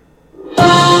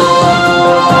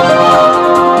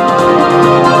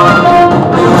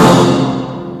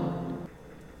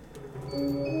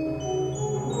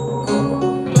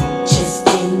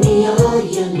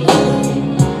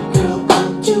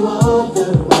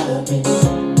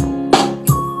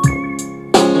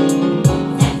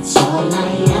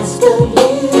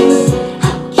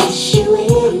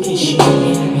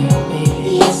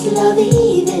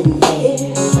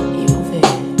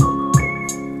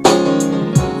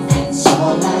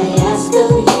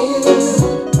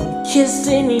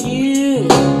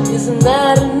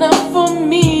 not enough for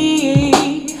me.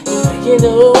 You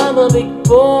know I'm a big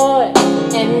boy,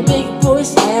 and big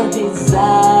boys have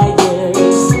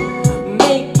desires.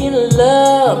 Making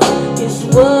love is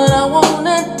what I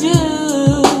wanna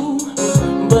do,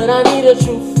 but I need a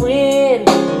true friend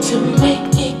to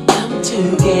make it come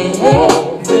together.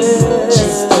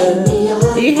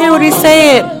 Do you hear what he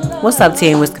said? What's up,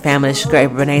 Tea and Whiskey family? It's your great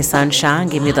Renee Sunshine.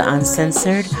 Give me the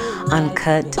uncensored,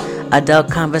 uncut, adult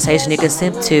conversation you can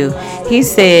sip to. He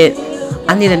said,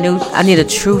 I need a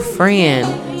true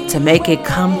friend to make it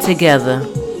come together.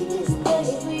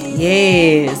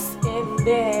 Yes.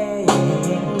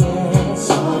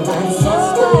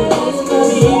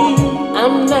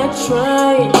 I'm not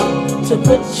trying to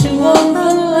put you on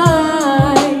the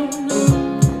line,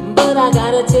 but I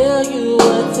gotta tell you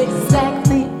what's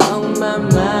exactly on my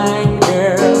mind,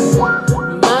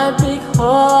 girl. My big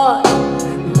heart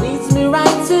leads me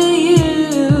right to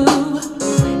you.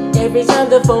 Every time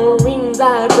the phone rings,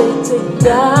 I pray to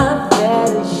God that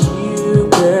it's you,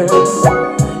 girl.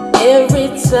 Every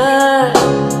time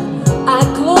I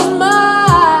close my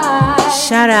eyes.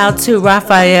 Shout out to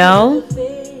Raphael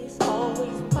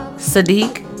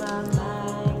Sadiq,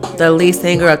 the lead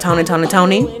singer of Tony.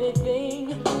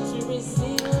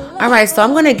 Alright, so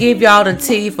I'm going to give y'all the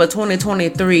tea for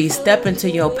 2023. Step into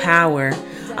your power.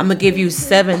 I'm going to give you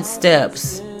 7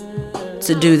 steps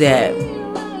to do that.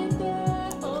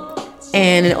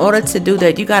 And in order to do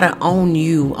that, you got to own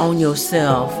you, own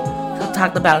yourself. I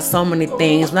talked about so many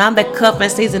things. Now that cuffing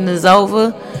season is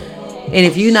over, and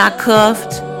if you're not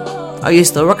cuffed, are you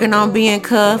still working on being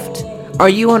cuffed? Are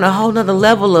you on a whole nother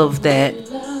level of that?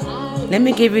 Let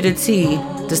me give you the tea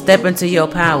to step into your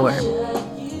power.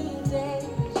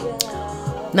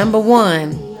 Number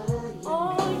 1,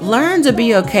 learn to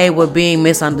be okay with being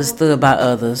misunderstood by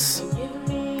others.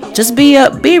 Just be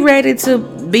ready to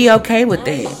be okay with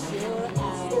that.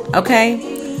 Okay?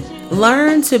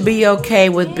 Learn to be okay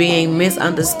with being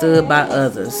misunderstood by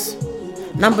others.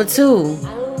 Number 2,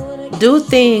 do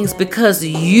things because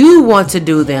you want to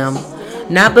do them,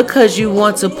 not because you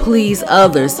want to please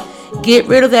others. Get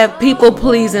rid of that people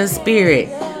pleasing spirit.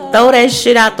 Throw that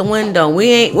shit out the window.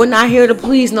 We're not here to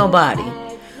please nobody.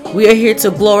 We are here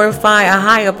to glorify a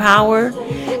higher power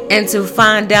and to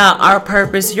find out our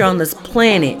purpose here on this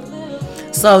planet.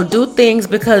 So do things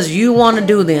because you want to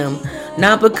do them,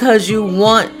 not because you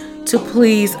want to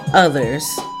please others.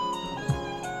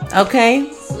 Okay?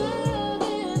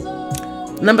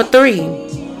 Number 3,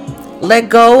 let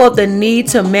go of the need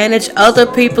to manage other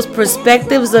people's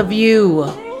perspectives of you.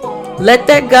 Let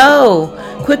that go.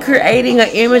 Quit creating an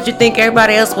image you think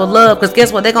everybody else will love, because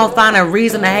guess what? They're going to find a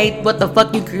reason to hate what the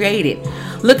fuck you created.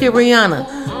 Look at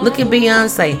Rihanna. Look at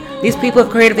Beyonce. These people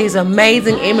have created these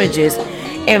amazing images,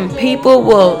 and people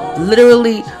will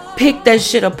literally pick that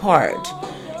shit apart.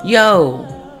 Yo.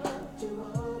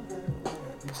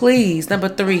 Please, number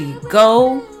 3,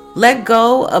 let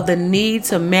go of the need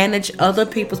to manage other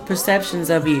people's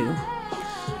perceptions of you.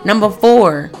 Number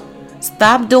 4,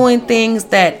 stop doing things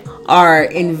that our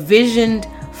envisioned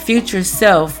future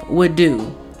self would do.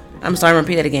 I'm sorry, I'm gonna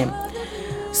repeat that again.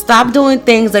 Stop doing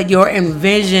things that your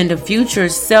envisioned future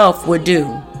self would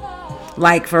do.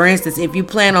 Like, for instance, if you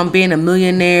plan on being a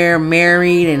millionaire,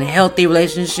 married, in healthy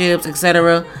relationships,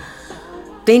 etc.,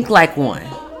 think like one.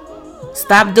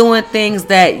 Stop doing things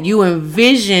that you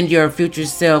envisioned your future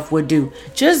self would do.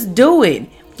 Just do it.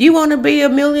 You want to be a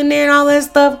millionaire and all that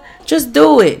stuff? Just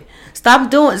do it.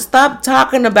 Stop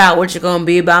talking about what you're going to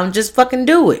be about and just fucking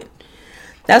do it.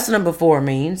 That's what number 4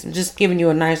 means. I'm just giving you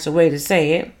a nicer way to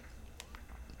say it.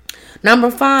 Number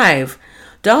 5,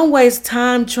 don't waste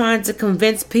time trying to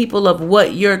convince people of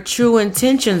what your true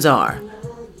intentions are.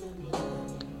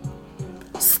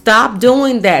 Stop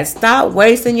doing that. Stop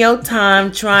wasting your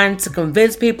time trying to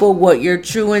convince people what your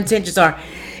true intentions are.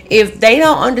 If they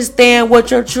don't understand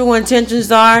what your true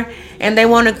intentions are and they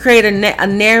want to create a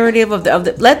narrative of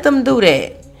the, let them do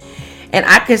that. And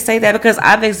I can say that because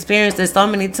I've experienced this so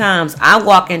many times. I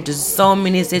walk into so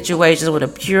many situations with a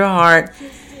pure heart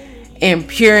and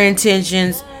pure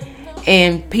intentions,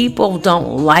 and people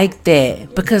don't like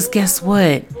that because guess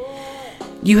what?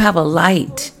 You have a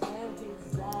light.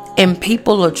 And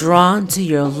people are drawn to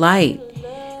your light.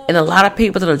 And a lot of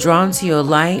people that are drawn to your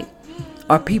light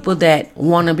are people that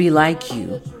want to be like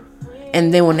you.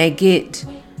 And then when they get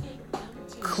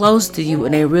close to you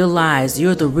and they realize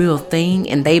you're the real thing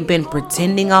and they've been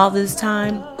pretending all this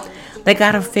time, they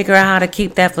got to figure out how to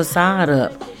keep that facade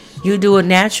up. You do it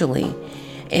naturally.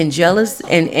 And jealous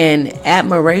and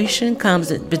admiration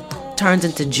turns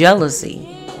into jealousy.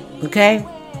 Okay?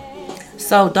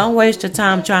 So don't waste your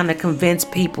time trying to convince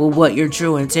people what your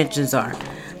true intentions are.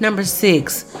 Number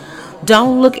 6,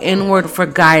 don't look inward for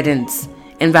guidance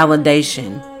and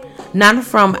validation, not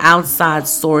from outside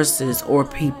sources or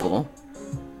people.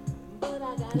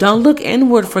 Don't look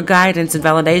inward for guidance and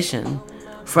validation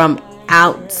from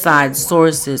outside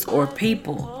sources or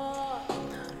people.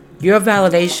 Your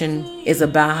validation is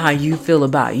about how you feel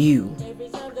about you.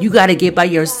 You got to get by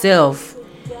yourself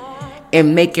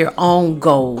and make your own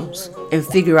goals and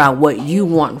figure out what you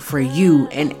want for you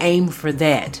and aim for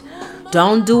that.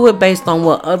 Don't do it based on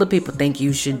what other people think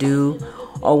you should do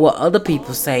or what other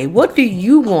people say. What do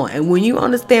you want? And when you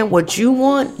understand what you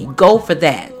want, you go for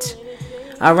that.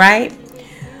 All right?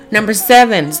 Number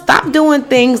 7, stop doing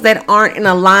things that aren't in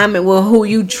alignment with who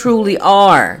you truly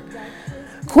are.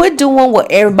 Quit doing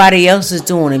what everybody else is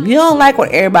doing. If you don't like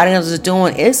what everybody else is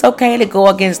doing, it's okay to go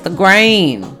against the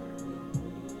grain.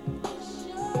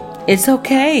 It's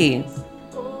okay.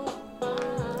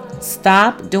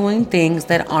 Stop doing things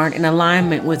that aren't in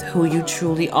alignment with who you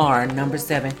truly are. Number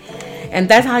 7. And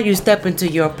that's how you step into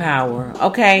your power.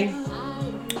 Okay?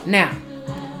 Now,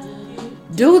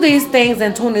 do these things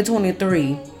in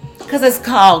 2023 because it's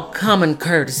called common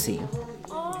courtesy.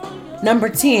 Number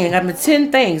 10. I mean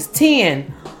 10 things.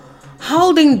 10.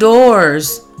 Holding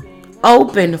doors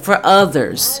open for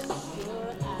others.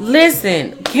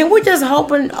 Listen, can we just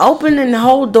open and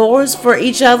hold doors for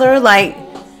each other? Like,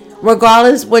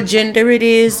 regardless what gender it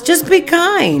is, just be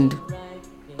kind.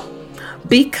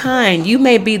 Be kind. You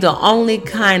may be the only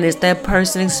kindness that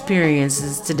person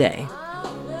experiences today.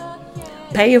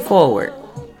 Pay it forward.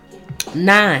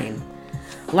 9.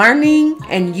 Learning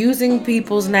and using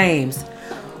people's names.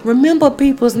 Remember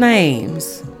people's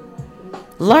names.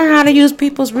 Learn how to use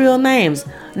people's real names.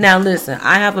 Now listen,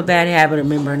 I have a bad habit of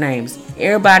remembering names.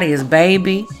 Everybody is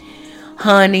baby,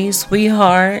 honey,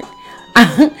 sweetheart.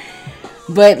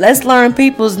 But let's learn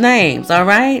people's names, all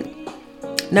right?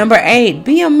 Number 8,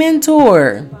 be a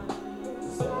mentor.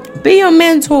 Be a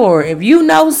mentor. If you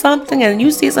know something and you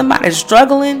see somebody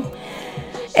struggling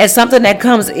at something that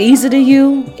comes easy to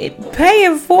you, pay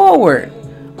it forward.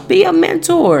 Be a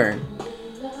mentor.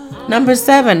 Number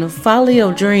 7, follow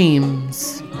your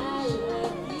dreams.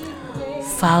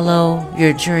 Follow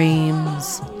your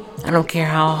dreams. I don't care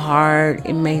how hard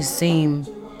it may seem.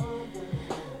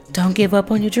 Don't give up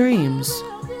on your dreams.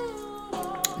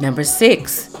 Number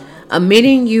 6,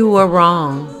 admitting you were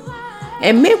wrong.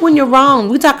 Admit when you're wrong.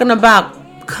 We're talking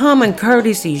about common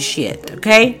courtesy shit,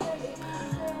 okay?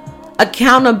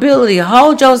 Accountability.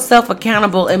 Hold yourself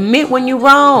accountable. Admit when you're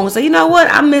wrong. So you know what?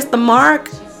 I missed the mark.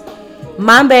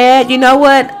 My bad. You know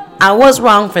what? I was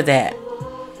wrong for that.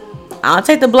 I'll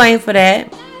take the blame for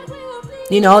that.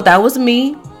 You know, that was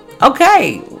me.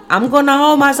 Okay. I'm going to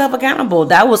hold myself accountable.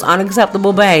 That was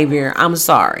unacceptable behavior. I'm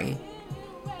sorry.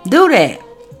 Do that.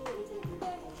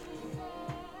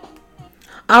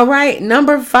 All right.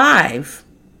 Number 5.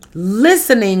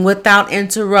 Listening without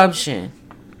interruption.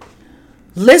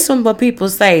 Listen what people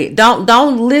say.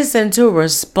 Don't listen to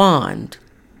respond.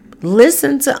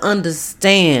 Listen to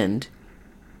understand.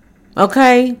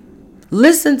 Okay?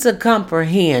 Listen to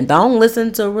comprehend. Don't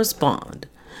listen to respond.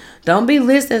 Don't be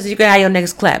listening so you can have your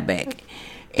next clap back.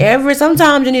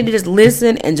 Sometimes you need to just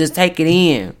listen and just take it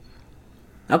in.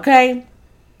 Okay?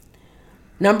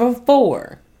 Number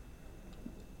 4.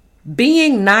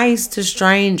 Being nice to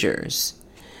strangers.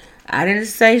 I didn't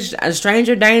say a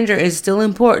stranger danger is still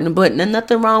important, but there's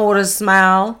nothing wrong with a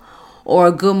smile or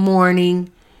a good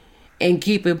morning and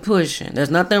keep it pushing. There's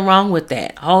nothing wrong with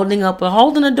that. Holding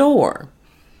a door.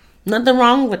 Nothing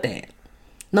wrong with that.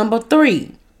 Number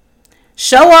 3,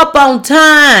 show up on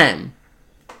time.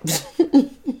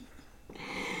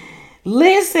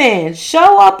 Listen,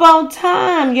 show up on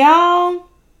time, y'all.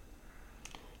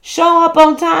 Show up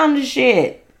on time to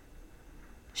shit.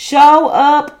 Show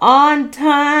up on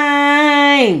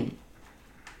time.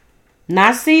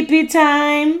 Not CP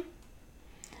time.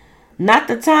 Not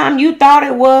the time you thought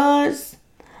it was.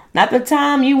 Not the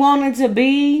time you wanted to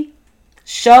be.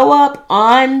 Show up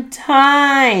on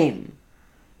time.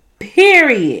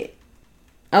 Period.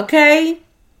 Okay?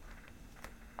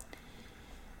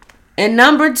 And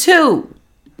number 2,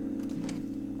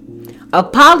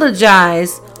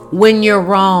 apologize when you're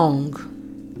wrong.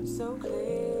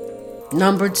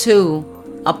 Number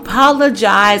 2,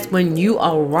 apologize when you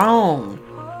are wrong.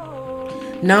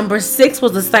 Number 6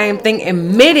 was the same thing,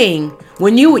 admitting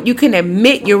when you can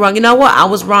admit you're wrong. You know what? I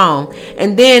was wrong.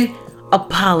 And then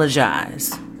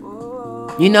apologize.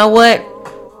 You know what?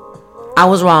 I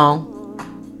was wrong.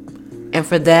 And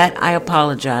for that, I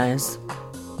apologize.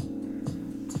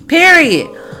 Period.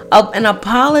 An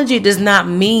apology does not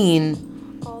mean,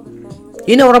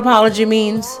 you know what apology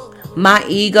means? My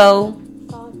ego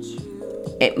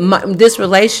This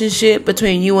relationship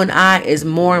between you and I is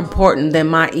more important than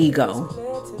my ego.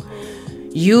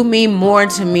 You mean more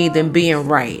to me than being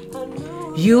right.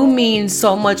 You mean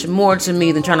so much more to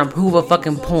me than trying to prove a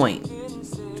fucking point.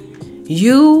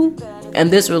 You and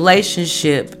this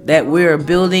relationship that we're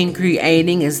building,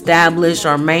 creating, established,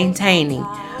 or maintaining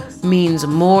means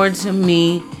more to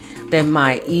me than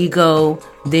my ego,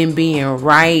 than being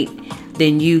right,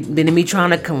 than me trying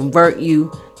to convert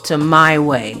you to my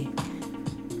way.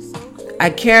 I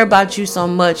care about you so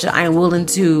much that I am willing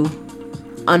to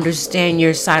understand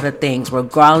your side of things,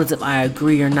 regardless if I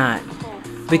agree or not.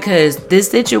 Because this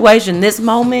situation, this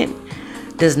moment,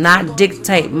 does not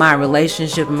dictate my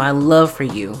relationship and my love for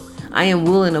you. I am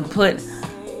willing to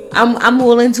I'm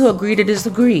willing to agree to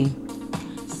disagree.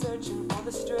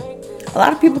 A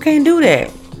lot of people can't do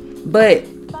that. But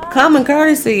common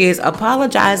courtesy is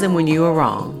apologizing when you are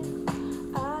wrong.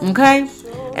 Okay?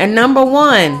 And number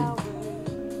one,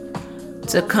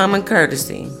 to common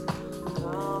courtesy,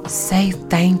 say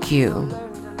thank you.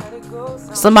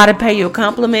 Somebody pay you a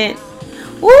compliment.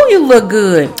 Ooh, you look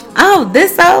good. Oh,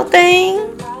 this old thing.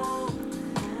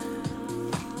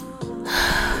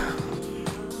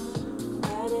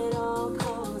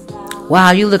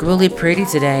 Wow, you look really pretty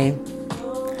today.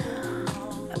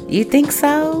 You think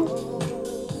so?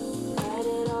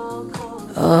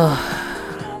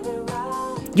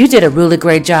 You did a really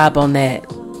great job on that.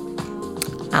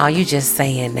 Oh, you just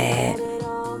saying that.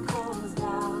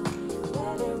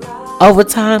 Over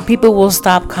time, people will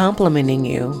stop complimenting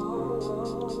you.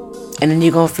 And then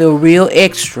you're going to feel real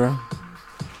extra.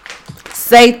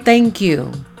 Say thank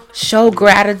you. Show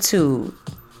gratitude.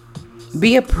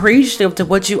 Be appreciative to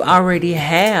what you already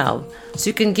have so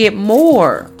you can get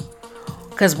more.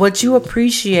 Because what you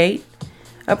appreciates.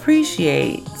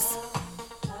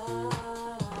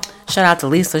 Shout out to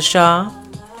Lisa Shaw.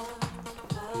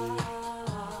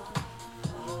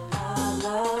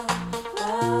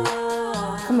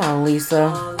 Come on,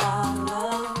 Lisa.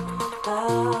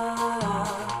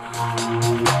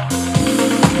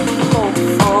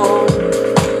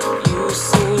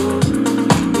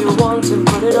 To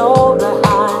put it all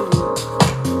behind,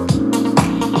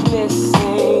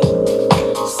 missing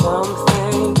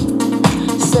something,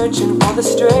 searching for the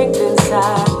strength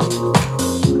inside,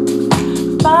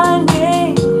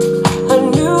 finding a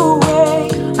new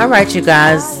way. All right, you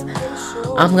guys,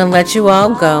 I'm gonna let you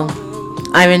all go.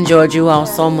 I've enjoyed you all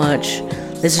so much.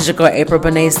 This is your girl April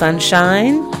Benet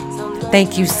Sunshine.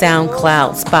 Thank you,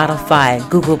 SoundCloud, Spotify,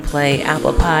 Google Play,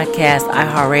 Apple Podcasts,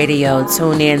 iHeartRadio,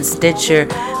 TuneIn, Stitcher,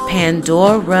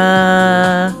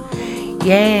 Pandora.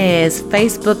 Yes,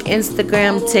 Facebook,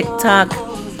 Instagram, TikTok.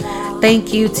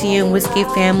 Thank you, Tea and Whiskey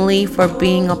family, for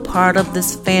being a part of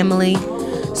this family.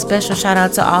 Special shout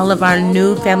out to all of our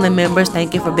new family members.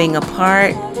 Thank you for being a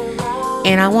part.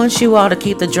 And I want you all to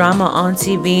keep the drama on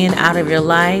TV and out of your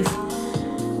life.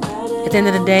 At the end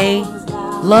of the day,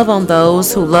 love on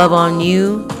those who love on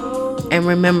you. And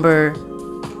remember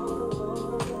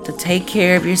to take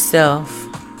care of yourself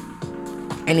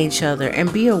and each other.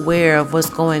 And be aware of what's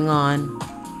going on.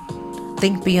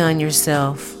 Think beyond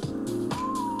yourself.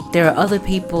 There are other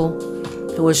people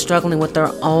who are struggling with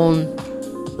their own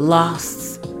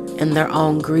loss and their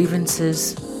own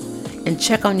grievances. And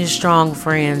check on your strong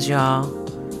friends, y'all.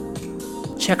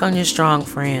 Check on your strong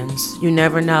friends. You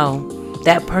never know.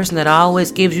 That person that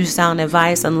always gives you sound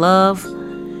advice and love,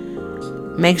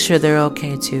 make sure they're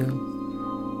okay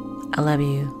too. I love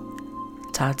you.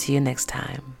 Talk to you next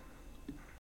time.